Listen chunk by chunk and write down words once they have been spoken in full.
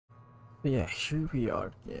Yeah, here we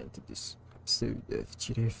are again to this episode of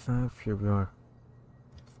GTA 5. Here we are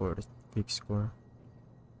for the big score.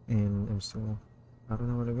 And I'm still, I don't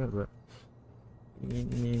know what I got, but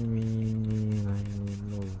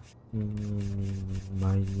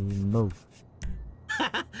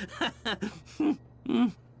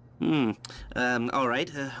all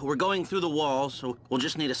right, we're going through the wall, so we'll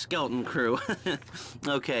just need a skeleton crew.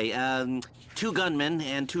 Okay, 2 gunmen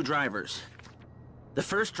and 2 drivers. The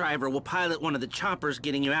first driver will pilot one of the choppers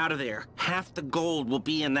getting you out of there. Half the gold will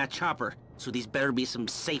be in that chopper, so these better be some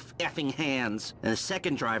safe effing hands. And the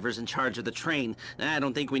second driver's in charge of the train. I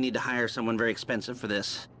don't think we need to hire someone very expensive for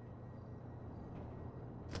this.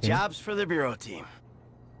 Jobs for the Bureau team.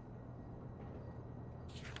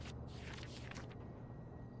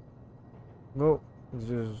 go. This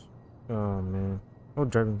is, oh man. Oh,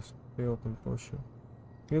 driving skill composure.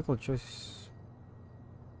 Vehicle choice.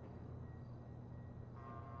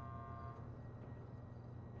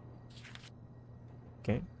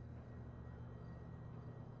 Okay.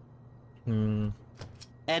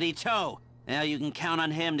 Eddie Toe. Now you can count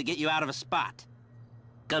on him to get you out of a spot.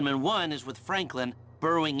 Gunman 1 is with Franklin,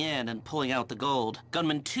 burrowing in and pulling out the gold.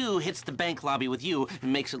 Gunman 2 hits the bank lobby with you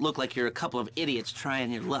and makes it look like you're a couple of idiots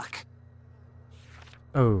trying your luck.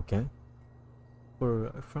 Okay.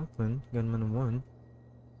 For Franklin, Gunman 1.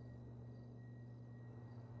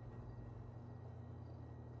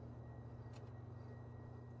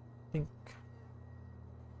 I think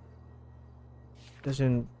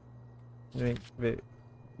doesn't make the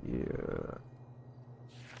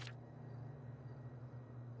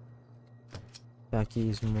Jackie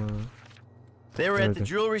is more. They were at the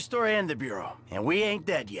jewelry store and the Bureau, and we ain't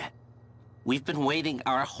dead yet. We've been waiting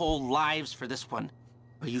our whole lives for this one.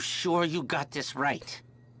 Are you sure you got this right?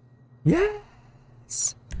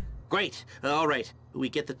 Yes. Great. All right. We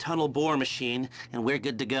get the tunnel bore machine, and we're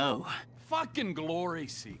good to go. Fucking glory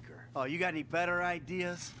seeker. Oh, you got any better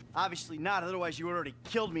ideas? Obviously not, otherwise you would already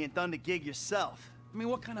killed me and done the gig yourself. I mean,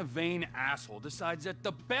 what kind of vain asshole decides that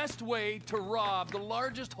the best way to rob the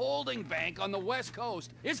largest holding bank on the West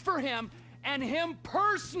Coast is for him, and him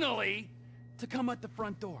personally, to come at the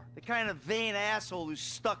front door? The kind of vain asshole who's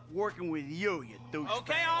stuck working with you douche.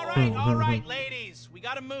 Okay, all right, ladies. We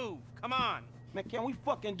gotta move. Come on. Man, can we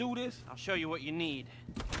fucking do this? I'll show you what you need.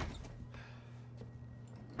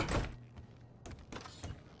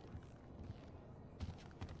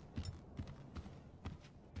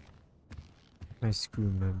 Nice crew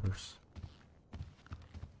members.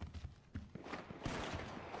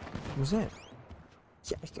 What's that?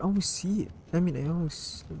 Yeah, I can always see it. I mean, I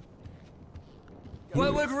always.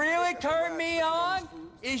 What would really turn me on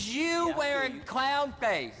is you wearing clown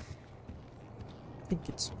face. I think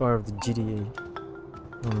it's part of the GTA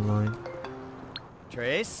Online.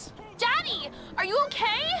 Trace? Daddy, are you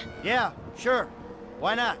okay? Yeah, sure.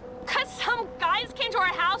 Why not? 'Cause some guys came to our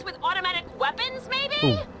house with automatic weapons, maybe?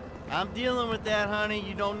 Ooh. I'm dealing with that, honey.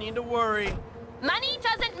 You don't need to worry. Money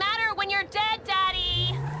doesn't matter when you're dead,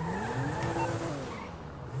 Daddy.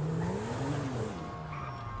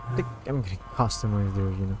 I think I'm gonna customize their,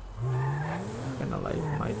 you know, kinda like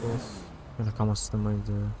Michael's. Gonna customize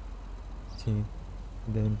their team.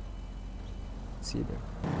 Then see there.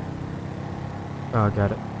 Oh, I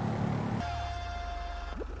got it.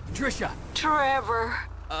 Trisha! Trevor,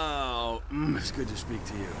 Oh, it's good to speak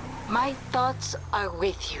to you. my thoughts are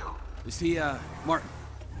with you. Is he, Martin,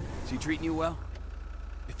 is he treating you well?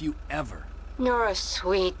 If you ever... You're a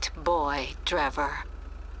sweet boy, Trevor.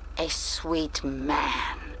 A sweet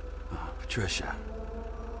man. Oh, Patricia,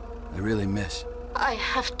 I really miss... I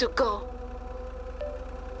have to go.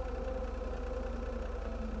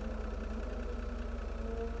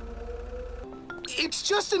 It's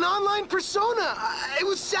just an online persona. It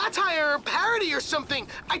was satire or parody or something.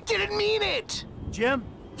 I didn't mean it. Jim?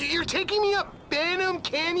 You're taking me up Banham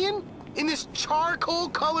Canyon in this charcoal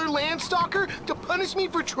color landstalker to punish me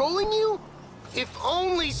for trolling you? If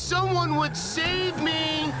only someone would save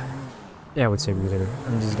me. Yeah, I would save you later.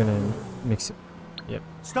 I'm just gonna mix it. Yep.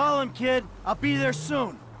 Stall him, kid. I'll be there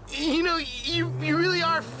soon. You know, you really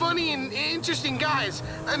are funny and interesting guys.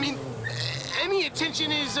 I mean, any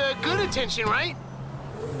attention is good attention, right?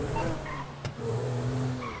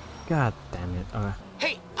 God damn it.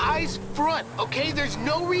 Hey, eyes front, okay? There's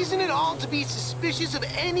no reason at all to be suspicious of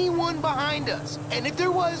anyone behind us. And if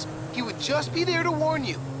there was, he would just be there to warn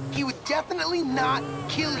you. He would definitely not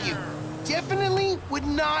kill you. Definitely would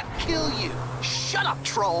not kill you. Shut up,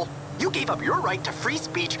 troll. You gave up your right to free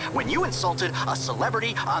speech when you insulted a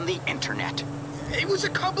celebrity on the internet. It was a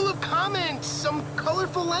couple of comments, some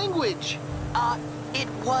colorful language. It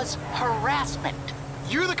was harassment.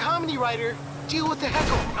 You're the comedy writer. deal with the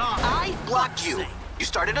heckle? I blocked you. You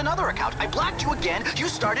started another account. I blocked you again. You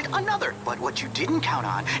started another. But what you didn't count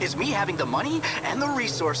on is me having the money and the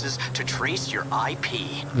resources to trace your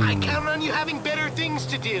IP. I count on you having better things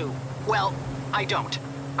to do. Well, I don't.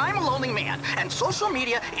 I'm a lonely man, and social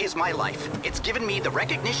media is my life. It's given me the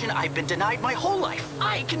recognition I've been denied my whole life.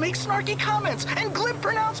 I can make snarky comments and glib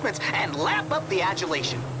pronouncements and lap up the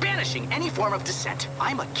adulation, banishing any form of dissent.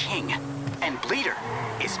 I'm a king, and Bleeder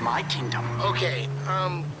is my kingdom. Okay,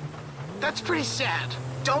 that's pretty sad.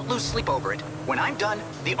 Don't lose sleep over it. When I'm done,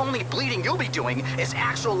 the only bleeding you'll be doing is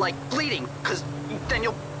actual, like, bleeding, because then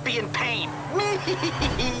you'll be in pain.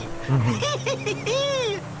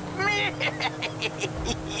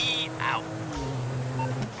 Ow.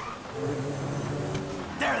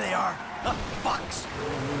 There they are, the fucks.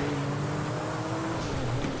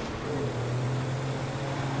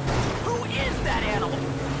 Who is that animal?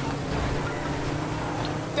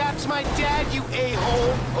 That's my dad, you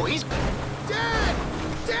a-hole. Oh, he's... Dad!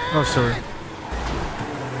 Dad! Oh, sorry.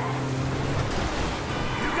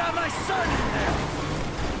 You got my son in there.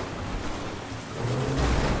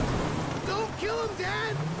 Don't kill him,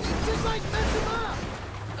 Dad! You just, like, mess him up!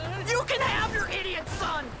 You can have your idiot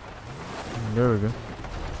son! There we go.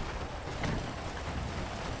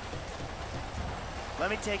 Let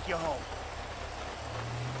me take you home.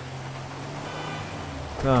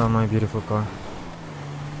 Oh, my beautiful car.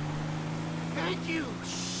 Thank you!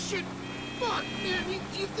 Shit! Fuck, man! Do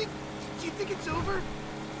you think it's over?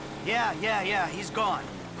 Yeah, he's gone.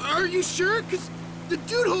 Are you sure? Cause the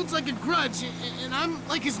dude holds like a grudge, and I'm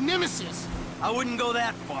like his nemesis. I wouldn't go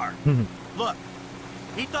that far. Look,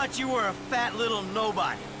 he thought you were a fat little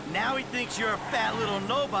nobody. Now he thinks you're a fat little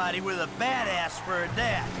nobody with a badass for a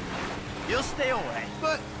dad. He'll stay away.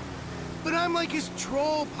 But I'm like his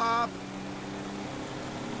troll, Pop.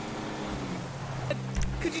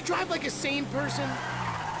 Could you drive like a sane person?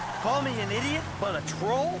 Call me an idiot, but a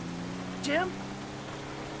troll? Jim?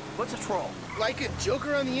 What's a troll? Like a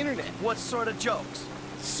joker on the internet. What sort of jokes?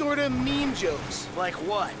 Sorta meme jokes. Like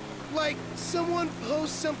what? Like someone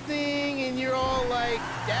posts something and you're all like,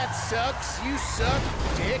 that sucks, you suck,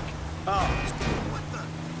 dick. Oh. What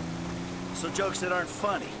the? So jokes that aren't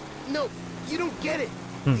funny. No, you don't get it.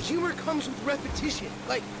 The humor comes with repetition.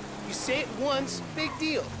 Like, you say it once, big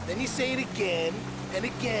deal. Then you say it again, and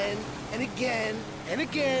again, and again, and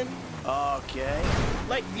again. Okay.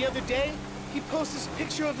 Like the other day, he posts this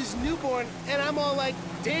picture of his newborn, and I'm all like,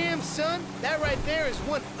 damn, son, that right there is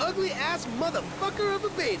one ugly-ass motherfucker of a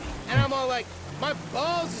baby. And I'm all like, my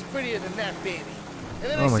balls is prettier than that baby.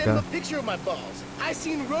 And then I send him a picture of my balls. I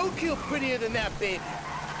seen roadkill prettier than that baby.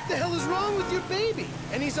 What the hell is wrong with your baby?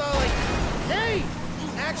 And he's all like, hey,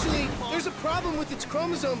 actually, there's a problem with its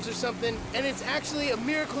chromosomes or something, and it's actually a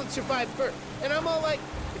miracle it survived birth. And I'm all like,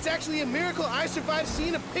 it's actually a miracle I survived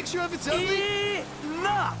seeing a picture of its ugly?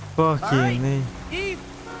 Enough! Fucking me.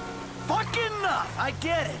 Fucking enough! I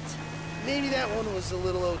get it! Maybe that one was a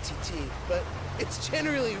little OTT, but it's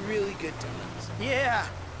generally really good times. Yeah,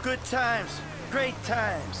 good times. Great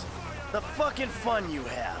times. The fucking fun you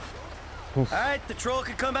have. Oof. Alright, the troll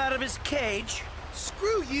can come out of his cage.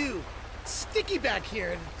 Screw you! It's sticky back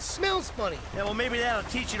here and it smells funny. Yeah, well, maybe that'll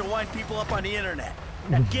teach you to wind people up on the internet.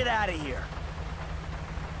 Now get out of here.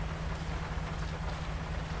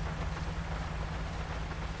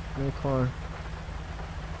 No car.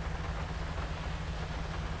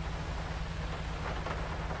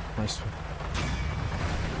 Nice one.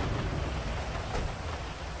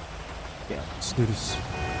 Yeah, let's do this.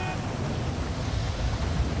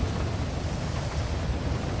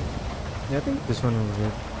 Yeah, I think this one will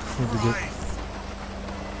be good.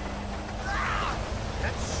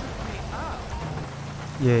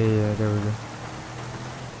 Yeah, there we go.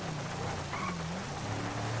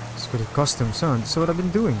 Let's go to custom sound. That's what I've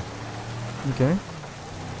been doing. Okay,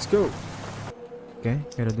 let's go. Okay,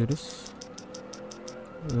 gotta do this.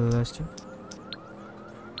 Last two.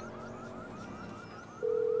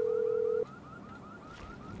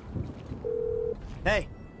 Hey,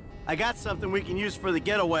 I got something we can use for the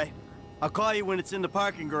getaway. I'll call you when it's in the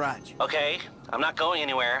parking garage. Okay, I'm not going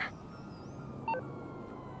anywhere.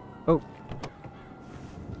 Oh.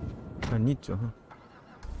 I need to, huh?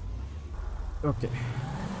 Okay.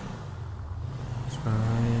 It's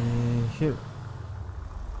right here.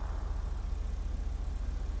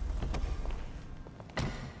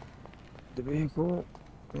 The vehicle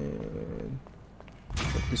and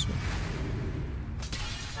this one.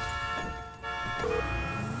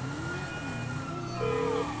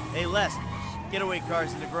 Hey, Les, getaway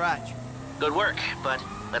car's in the garage. Good work, but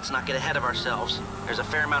let's not get ahead of ourselves. There's a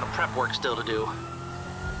fair amount of prep work still to do.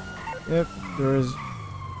 Yep, there is.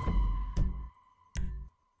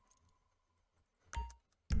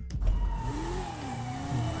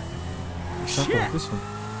 example of this one.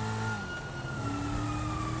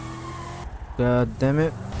 God damn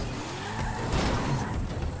it.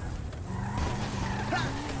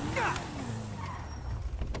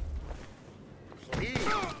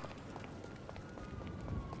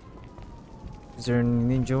 Is there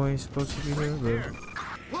any ninja way supposed to be here?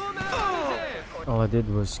 But all I did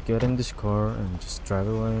was get in this car and just drive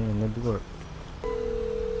away and let it work.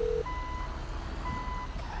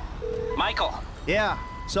 Michael. Yeah,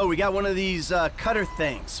 so we got one of these cutter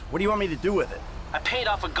things. What do you want me to do with it? I paid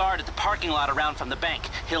off a guard at the parking lot around from the bank.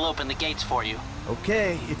 He'll open the gates for you.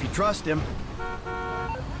 Okay, if you trust him.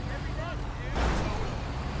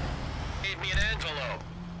 Gave me an envelope.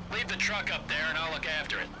 Leave the truck up there and I'll look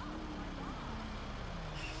after it.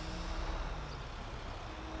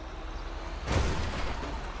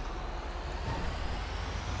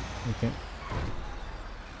 Okay.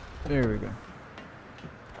 There we go.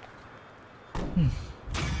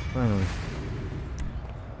 Finally.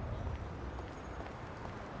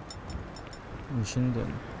 Mission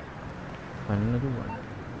done. Find another one.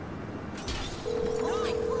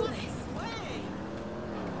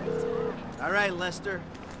 All right, Lester.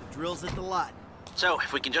 Drill's at the lot. So,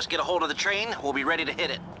 if we can just get a hold of the train, we'll be ready to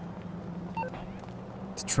hit it.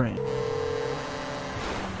 The train.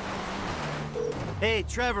 Hey,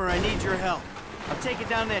 Trevor, I need your help. I'm taking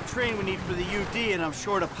down that train we need for the UD, and I'm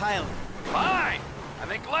short a pilot. Fine! I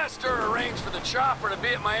think Lester arranged for the chopper to be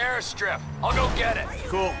at my airstrip. I'll go get it.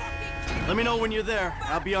 Cool. Let me know when you're there.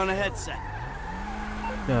 I'll be on a headset.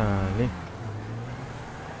 Golly.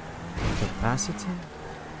 Capacity?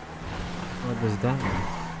 What does that mean?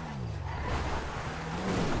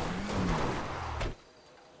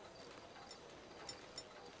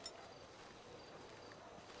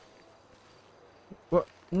 What?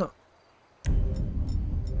 No.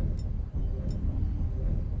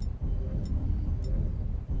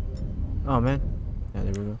 Oh man. Yeah,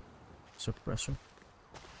 there we go. Suppressor.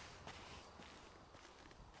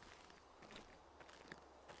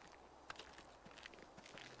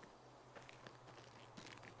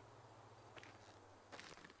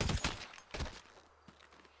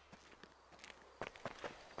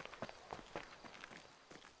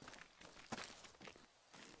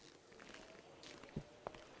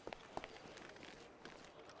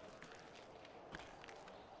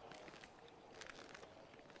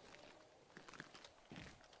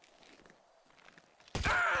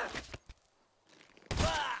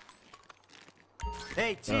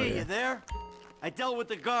 Hey, T, you there? I dealt with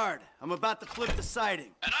the guard. I'm about to flip the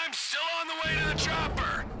siding. And I'm still on the way to the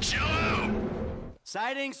chopper. Chill out.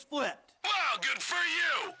 Siding's flipped. Wow, good for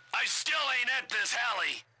you. I still ain't at this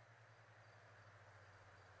alley.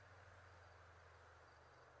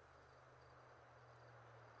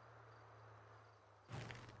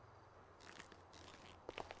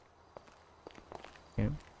 Okay.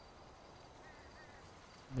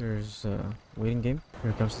 There's a waiting game.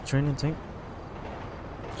 Here comes the training tank.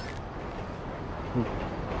 Ooh.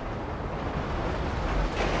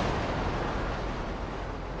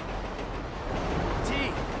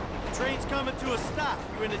 T, the train's coming to a stop.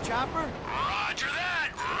 You in the chopper? Roger that.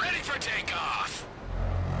 Ready for takeoff.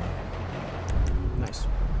 Nice.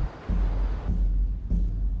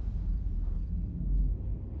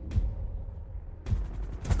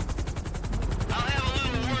 I'll have a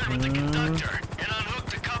little word with the conductor and unhook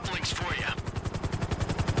the couplings for you.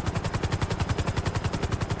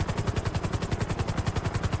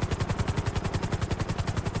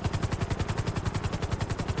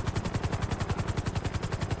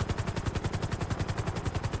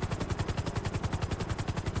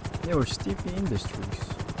 Yeah, we're Stevie Industries.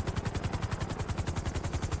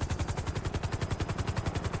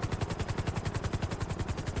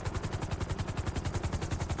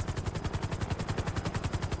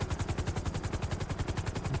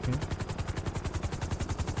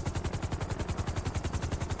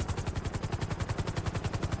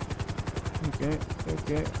 Okay.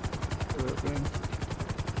 Okay.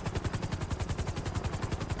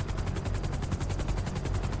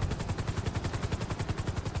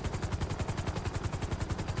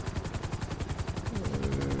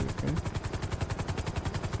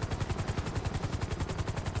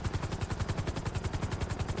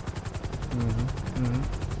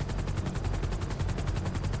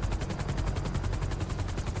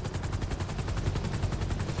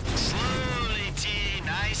 Slowly, T.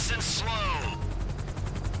 Nice and slow.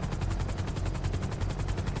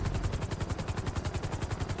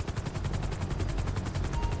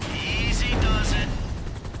 Easy does it.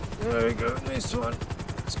 There we go. Nice one.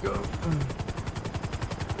 Let's go.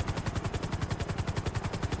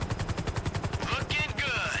 Looking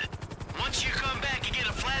good. Once you come back and get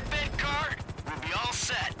a flatbed car,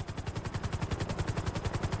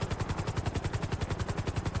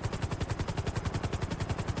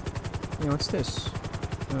 Yeah, what's this?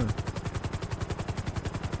 Oh.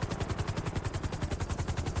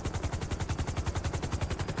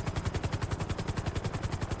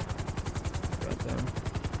 Right there.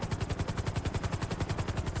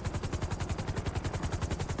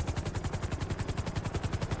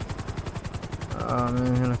 Oh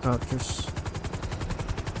man, helicopters.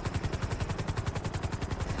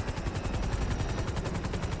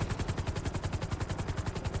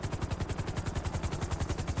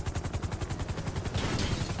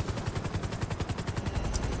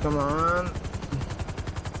 Come on.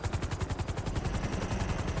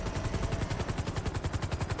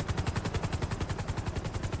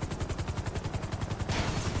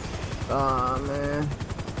 Oh man.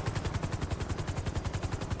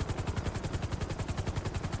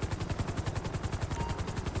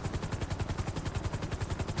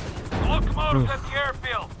 Locomotive's at the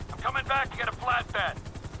airfield. I'm coming back to get a flatbed.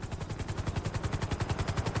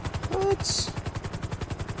 What?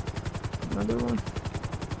 Another one?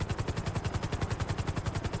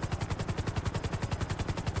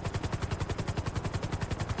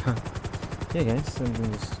 Huh. Yeah guys, I'm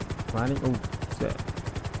just planning. Oh, what's that?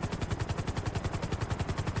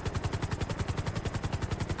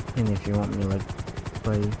 And if you want me to like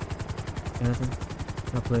play anything,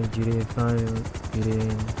 I'll play GTA 5,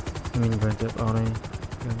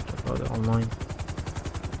 Grand Theft Auto Online,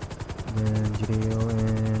 then GTA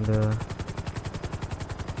and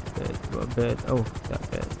bed. Oh, that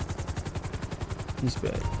bed. This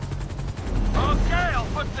bed. Okay, I'll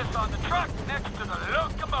put this on the truck next to the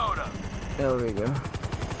locomotive. There we go.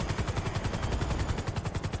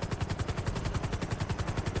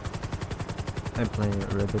 I play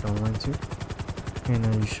Red Dead Online too, and I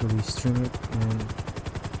usually stream it on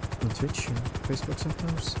Twitch and Facebook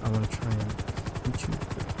sometimes. I want to try on YouTube.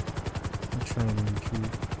 I'll try on YouTube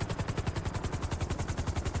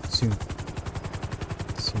soon.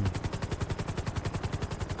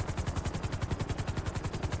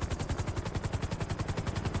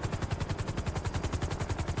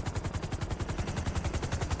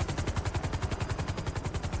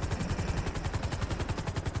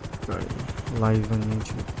 Live on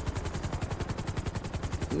YouTube.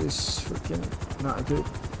 This is freaking not good.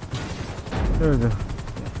 There we go.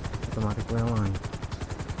 Yeah, automatically aligned.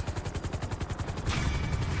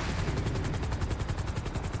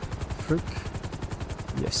 Frick.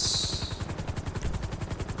 Yes.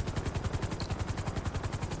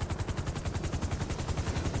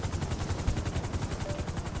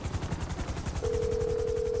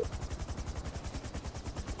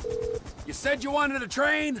 You said you wanted a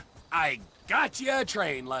train? I got you a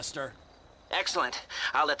train, Lester. Excellent.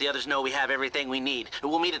 I'll let the others know we have everything we need.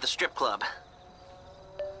 We'll meet at the strip club.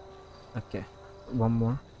 Okay, one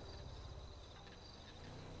more.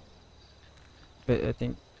 But I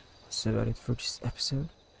think that's about it for this episode.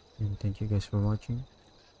 And thank you guys for watching.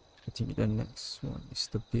 I think the next one is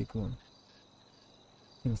the big one.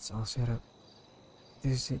 I think it's all set up.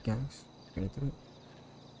 This is it, guys. We're gonna do it.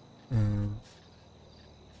 And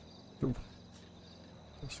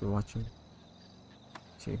thanks for watching.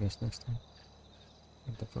 See you guys next time.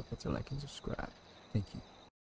 And don't forget to like and subscribe. Thank you.